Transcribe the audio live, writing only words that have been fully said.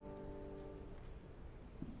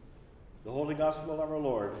The Holy Gospel of our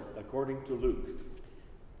Lord, according to Luke.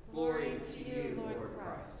 Glory to you, Lord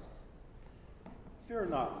Christ. Fear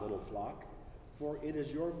not, little flock, for it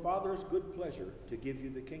is your Father's good pleasure to give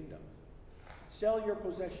you the kingdom. Sell your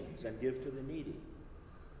possessions and give to the needy.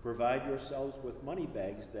 Provide yourselves with money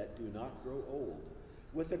bags that do not grow old,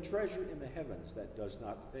 with a treasure in the heavens that does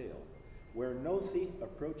not fail, where no thief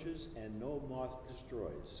approaches and no moth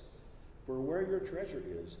destroys. For where your treasure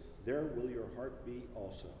is, there will your heart be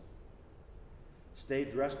also. Stay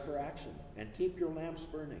dressed for action and keep your lamps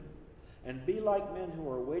burning, and be like men who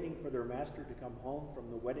are waiting for their master to come home from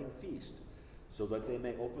the wedding feast, so that they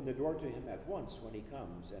may open the door to him at once when he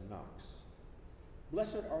comes and knocks.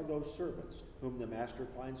 Blessed are those servants whom the master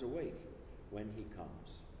finds awake when he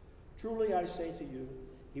comes. Truly I say to you,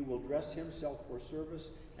 he will dress himself for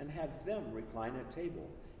service and have them recline at table,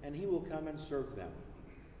 and he will come and serve them.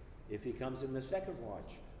 If he comes in the second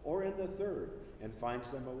watch or in the third and finds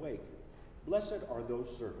them awake, blessed are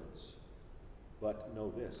those servants. But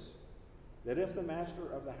know this, that if the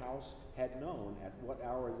master of the house had known at what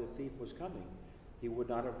hour the thief was coming, he would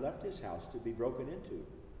not have left his house to be broken into.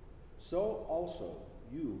 So also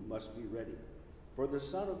you must be ready, for the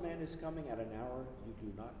Son of Man is coming at an hour you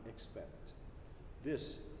do not expect.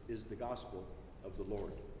 This is the gospel of the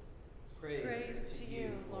Lord. Praise to you,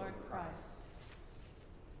 Lord Christ.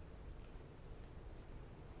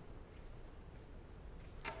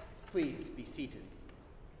 Please be seated.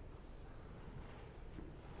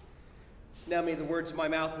 Now may the words of my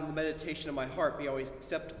mouth and the meditation of my heart be always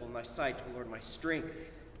acceptable in thy sight, O Lord, my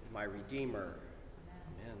strength and my Redeemer.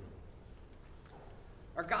 Amen.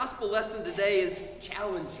 Our gospel lesson today is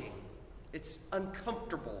challenging. It's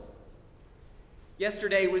uncomfortable.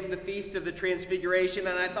 Yesterday was the Feast of the Transfiguration,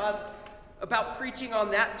 and I thought about preaching on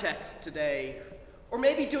that text today, or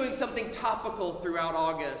maybe doing something topical throughout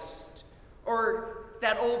August, or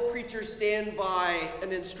that old preacher stand by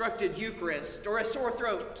an instructed Eucharist, or a sore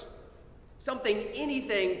throat.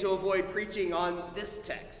 Anything to avoid preaching on this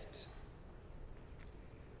text.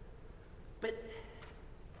 But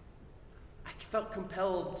I felt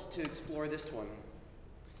compelled to explore this one.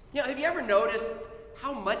 Have you ever noticed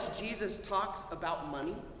how much Jesus talks about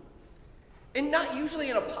money? And not usually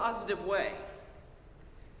in a positive way.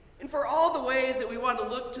 And for all the ways that we want to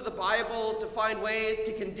look to the Bible to find ways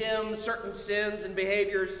to condemn certain sins and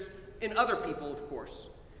behaviors in other people, of course,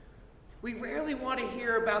 we rarely want to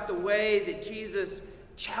hear about the way that Jesus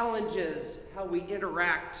challenges how we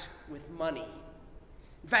interact with money.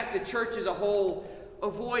 In fact, the church as a whole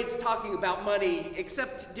avoids talking about money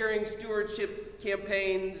except during stewardship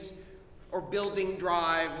campaigns or building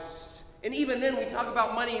drives. And even then, we talk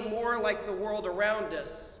about money more like the world around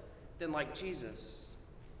us than like Jesus.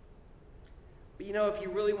 But if you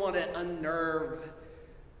really want to unnerve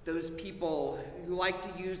those people who like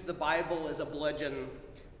to use the Bible as a bludgeon,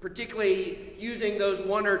 particularly using those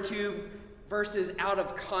one or two verses out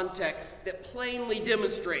of context that plainly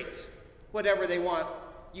demonstrate whatever they want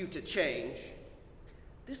you to change,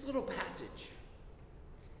 this little passage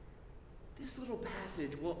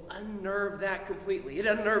will unnerve that completely. It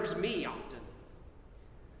unnerves me often.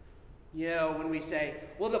 When we say,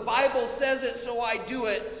 well, the Bible says it, so I do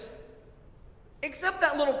it. Except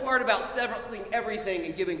that little part about selling everything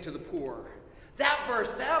and giving to the poor. That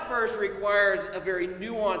verse requires a very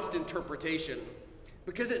nuanced interpretation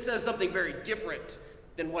because it says something very different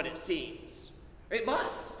than what it seems. It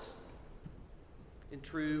must. And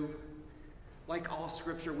true, like all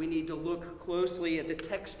Scripture, we need to look closely at the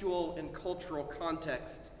textual and cultural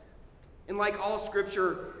context. And like all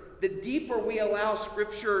Scripture, the deeper we allow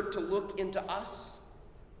Scripture to look into us,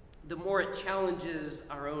 the more it challenges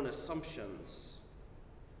our own assumptions.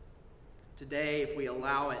 Today, if we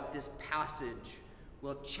allow it, this passage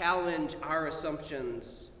will challenge our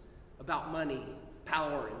assumptions about money,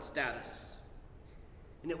 power, and status.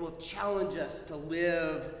 And it will challenge us to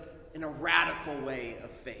live in a radical way of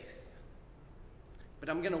faith. But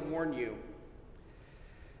I'm going to warn you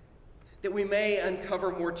that we may uncover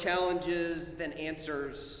more challenges than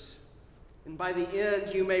answers. And by the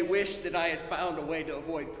end, you may wish that I had found a way to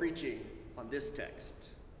avoid preaching on this text.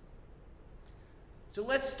 So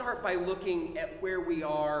let's start by looking at where we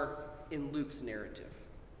are in Luke's narrative.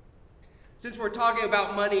 Since we're talking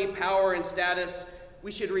about money, power, and status, we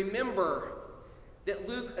should remember that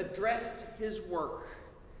Luke addressed his work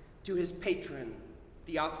to his patron,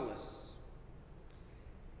 Theophilus.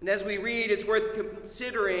 And as we read, it's worth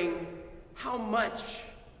considering how much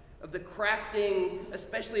of the crafting,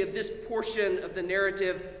 especially of this portion of the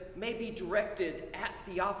narrative, may be directed at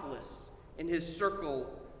Theophilus and his circle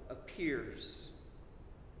of peers.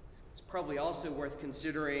 It's probably also worth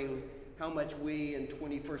considering how much we in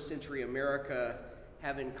 21st century America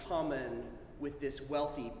have in common with this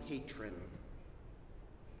wealthy patron.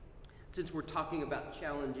 Since we're talking about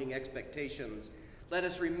challenging expectations, let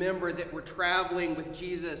us remember that we're traveling with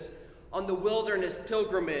Jesus on the wilderness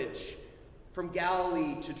pilgrimage from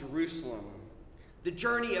Galilee to Jerusalem. The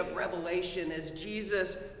journey of revelation as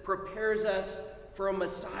Jesus prepares us for a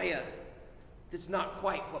Messiah that's not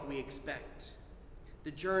quite what we expect.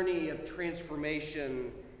 The journey of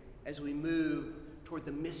transformation as we move toward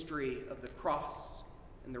the mystery of the cross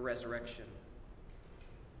and the resurrection.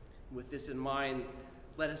 With this in mind,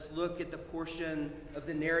 let us look at the portion of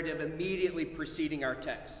the narrative immediately preceding our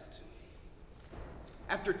text.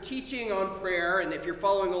 After teaching on prayer, and if you're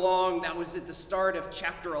following along, that was at the start of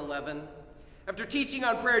chapter 11. After teaching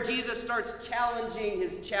on prayer, Jesus starts challenging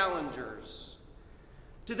his challengers.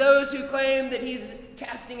 To those who claim that he's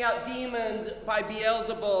casting out demons by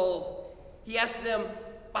Beelzebul, he asks them,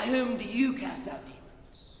 "By whom do you cast out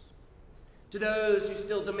demons?" To those who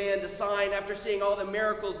still demand a sign after seeing all the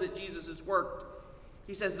miracles that Jesus has worked,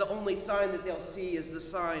 he says the only sign that they'll see is the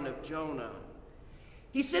sign of Jonah.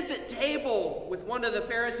 He sits at table with one of the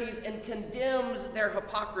Pharisees and condemns their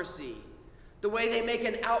hypocrisy, the way they make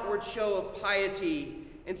an outward show of piety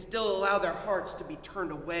and still allow their hearts to be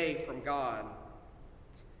turned away from God.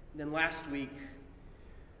 And then last week,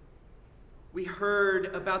 we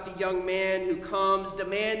heard about the young man who comes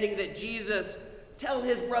demanding that Jesus tell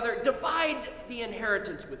his brother, "Divide the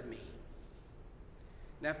inheritance with me."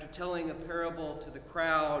 And after telling a parable to the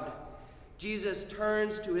crowd, Jesus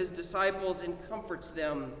turns to his disciples and comforts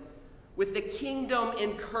them with the kingdom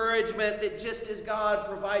encouragement that just as God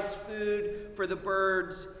provides food for the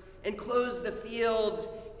birds and clothes the fields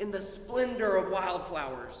in the splendor of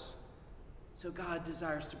wildflowers, so God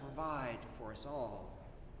desires to provide for us all.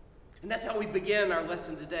 And that's how we begin our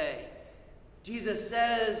lesson today. Jesus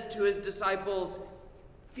says to his disciples,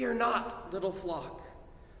 "Fear not, little flock,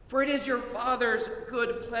 for it is your Father's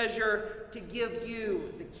good pleasure to give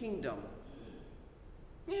you the kingdom."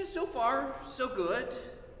 Yeah, so far, so good.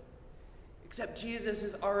 Except Jesus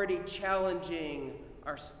is already challenging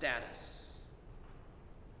our status.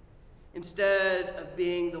 Instead of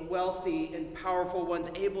being the wealthy and powerful ones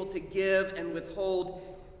able to give and withhold,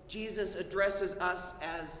 Jesus addresses us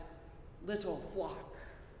as little flock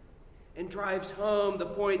and drives home the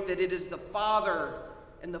point that it is the Father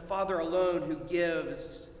and the Father alone who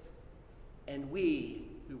gives and we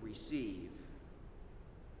who receive.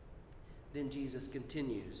 Then Jesus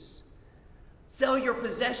continues, "Sell your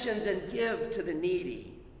possessions and give to the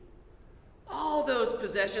needy." All those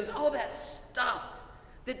possessions, all that stuff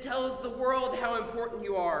that tells the world how important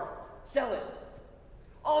you are, sell it.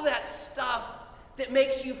 All that stuff that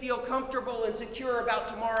makes you feel comfortable and secure about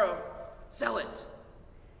tomorrow, sell it.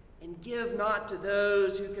 And give not to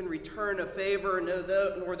those who can return a favor,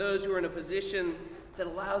 nor those who are in a position that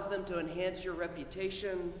allows them to enhance your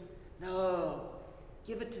reputation. No,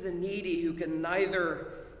 give it to the needy who can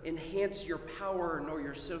neither enhance your power nor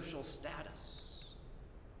your social status.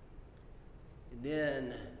 And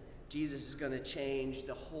then Jesus is going to change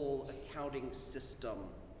the whole accounting system.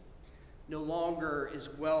 No longer is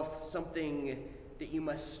wealth something that you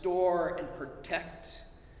must store and protect.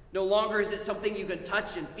 No longer is it something you can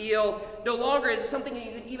touch and feel. No longer is it something that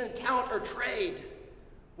you can even count or trade.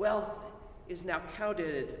 Wealth is now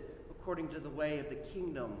counted according to the way of the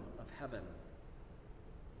kingdom of heaven.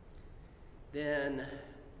 Then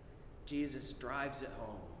Jesus drives it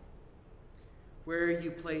home. Where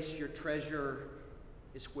you place your treasure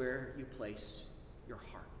is where you place your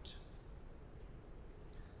heart.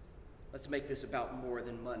 Let's make this about more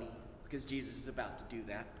than money, because Jesus is about to do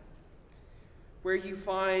that. Where you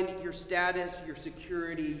find your status, your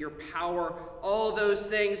security, your power, all those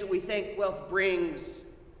things that we think wealth brings,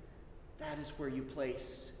 that is where you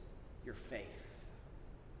place your faith.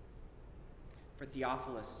 For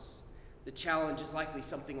Theophilus, the challenge is likely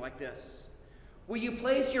something like this. Will you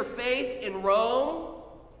place your faith in Rome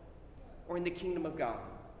or in the kingdom of God?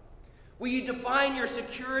 Will you define your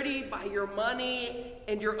security by your money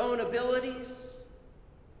and your own abilities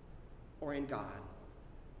or in God?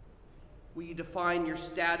 Will you define your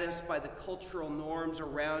status by the cultural norms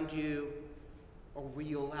around you, or will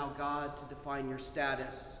you allow God to define your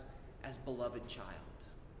status as beloved child?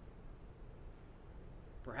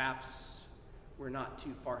 Perhaps we're not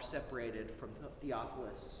too far separated from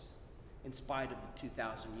Theophilus in spite of the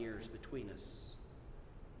 2,000 years between us.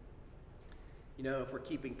 You know, if we're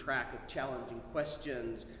keeping track of challenging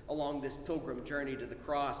questions along this pilgrim journey to the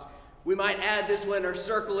cross, we might add this one or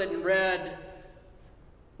circle it in red.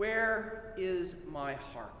 Where is my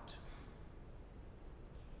heart?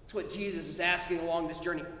 That's what Jesus is asking along this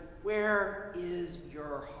journey. where is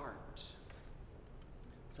your heart?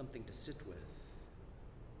 Something to sit with.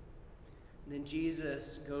 And then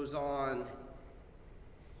Jesus goes on,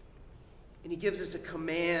 and he gives us a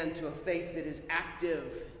command to a faith that is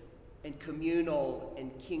active and communal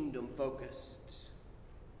and kingdom-focused.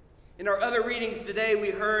 In our other readings today, we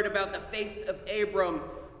heard about the faith of Abram,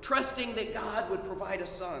 trusting that God would provide a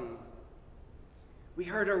son. We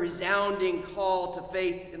heard a resounding call to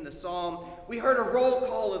faith in the psalm. We heard a roll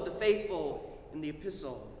call of the faithful in the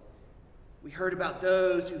epistle. We heard about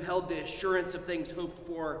those who held the assurance of things hoped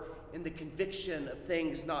for and the conviction of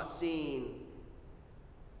things not seen.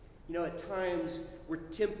 You know, at times we're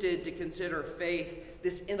tempted to consider faith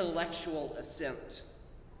this intellectual assent.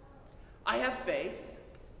 I have faith.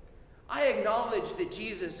 I acknowledge that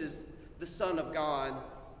Jesus is the Son of God.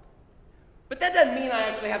 But that doesn't mean I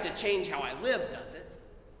actually have to change how I live, does it?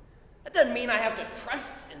 That doesn't mean I have to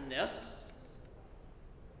trust in this.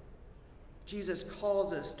 Jesus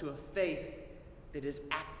calls us to a faith that is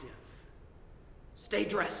active. Stay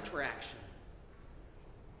dressed for action.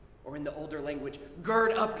 Or in the older language,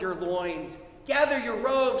 gird up your loins. Gather your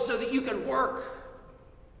robes so that you can work.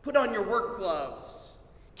 Put on your work gloves.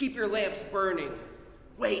 Keep your lamps burning.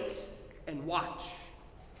 Wait and watch.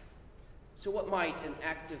 So what might an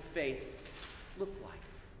active faith look like?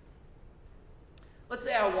 Let's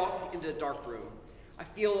say I walk into a dark room. I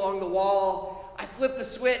feel along the wall. I flip the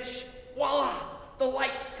switch. Voila! The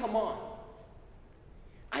lights come on.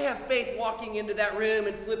 I have faith walking into that room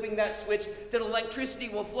and flipping that switch that electricity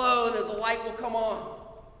will flow, that the light will come on.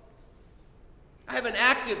 I have an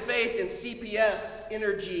active faith in CPS,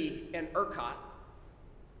 Energy, and ERCOT.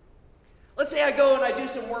 Let's say I go and I do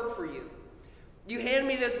some work for you. You hand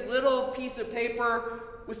me this little piece of paper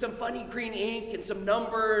with some funny green ink and some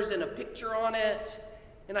numbers and a picture on it,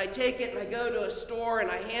 and I take it and I go to a store and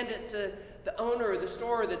I hand it to the owner of the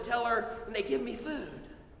store or the teller, and they give me food.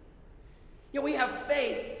 You know, we have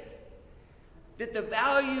faith that the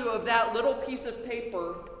value of that little piece of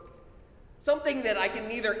paper, something that I can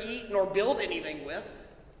neither eat nor build anything with,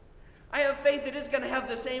 I have faith that it's going to have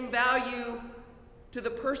the same value to the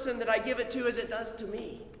person that I give it to as it does to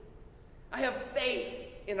me. I have faith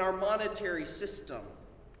in our monetary system.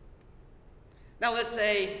 Now let's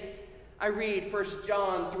say I read 1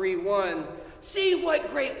 John 3:1. See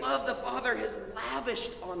what great love the Father has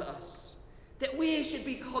lavished on us, that we should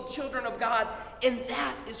be called children of God, and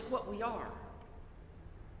that is what we are.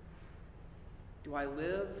 Do I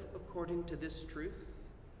live according to this truth?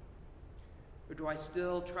 Or do I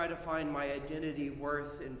still try to find my identity,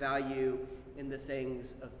 worth, and value in the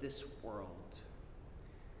things of this world?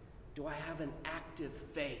 Do I have an active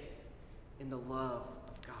faith in the love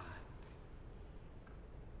of God?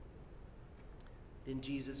 Then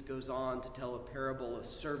Jesus goes on to tell a parable of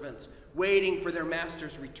servants waiting for their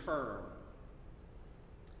master's return.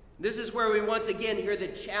 This is where we once again hear the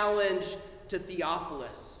challenge to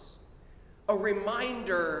Theophilus, a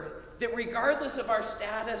reminder that regardless of our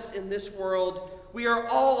status in this world, we are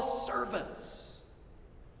all servants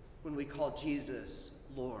when we call Jesus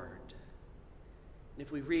Lord. And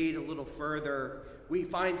if we read a little further, we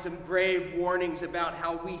find some grave warnings about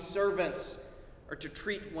how we servants are to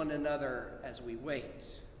treat one another as we wait.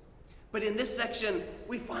 But in this section,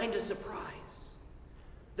 we find a surprise.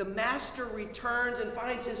 The master returns and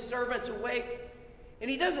finds his servants awake, and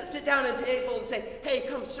he doesn't sit down at the table and say, hey,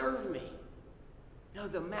 come serve me. No,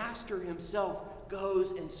 the master himself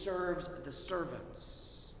goes and serves the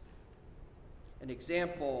servants. An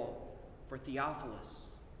example for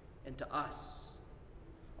Theophilus and to us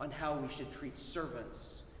on how we should treat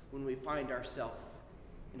servants when we find ourselves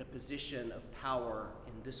in a position of power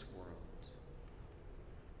in this world.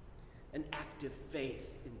 An active faith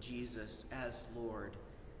in Jesus as Lord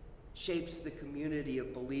shapes the community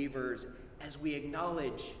of believers as we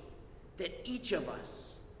acknowledge that each of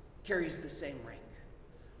us carries the same rank,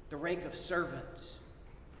 the rank of servant,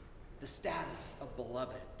 the status of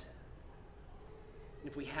beloved. And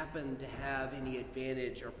if we happen to have any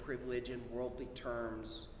advantage or privilege in worldly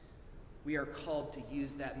terms, we are called to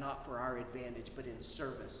use that not for our advantage, but in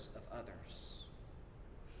service of others.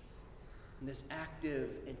 And this active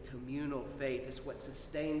and communal faith is what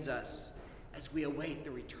sustains us as we await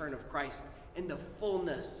the return of Christ and the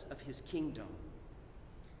fullness of his kingdom.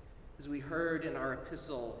 As we heard in our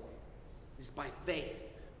epistle, it is by faith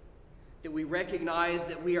that we recognize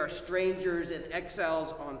that we are strangers and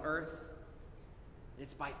exiles on earth. And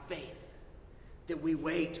it's by faith that we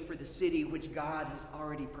wait for the city which God has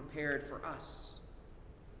already prepared for us.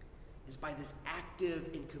 It's by this active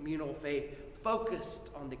and communal faith focused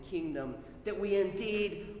on the kingdom that we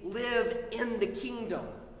indeed live in the kingdom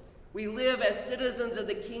We live as citizens of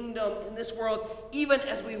the kingdom in this world, even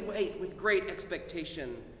as we wait with great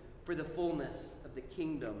expectation for the fullness of the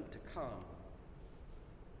kingdom to come.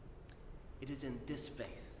 It is in this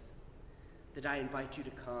faith that I invite you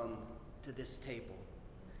to come to this table,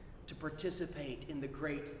 to participate in the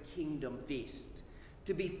great kingdom feast,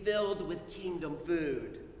 to be filled with kingdom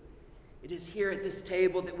food. It is here at this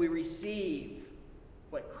table that we receive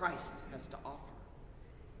what Christ has to offer: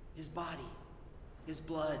 his body, his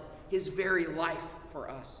blood, his very life for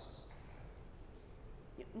us.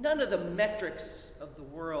 None of the metrics of the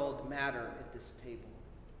world matter at this table.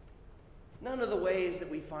 None of the ways that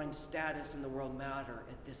we find status in the world matter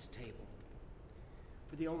at this table.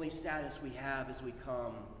 For the only status we have as we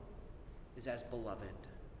come is as beloved.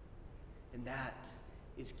 And that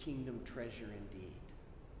is kingdom treasure indeed.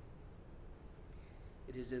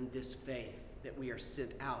 It is in this faith that we are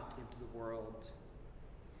sent out into the world.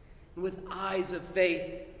 And with eyes of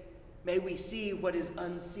faith, may we see what is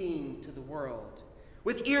unseen to the world.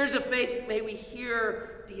 With ears of faith, may we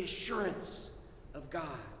hear the assurance of God.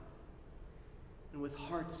 And with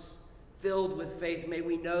hearts filled with faith, may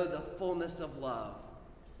we know the fullness of love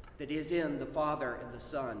that is in the Father and the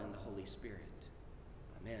Son and the Holy Spirit.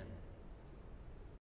 Amen.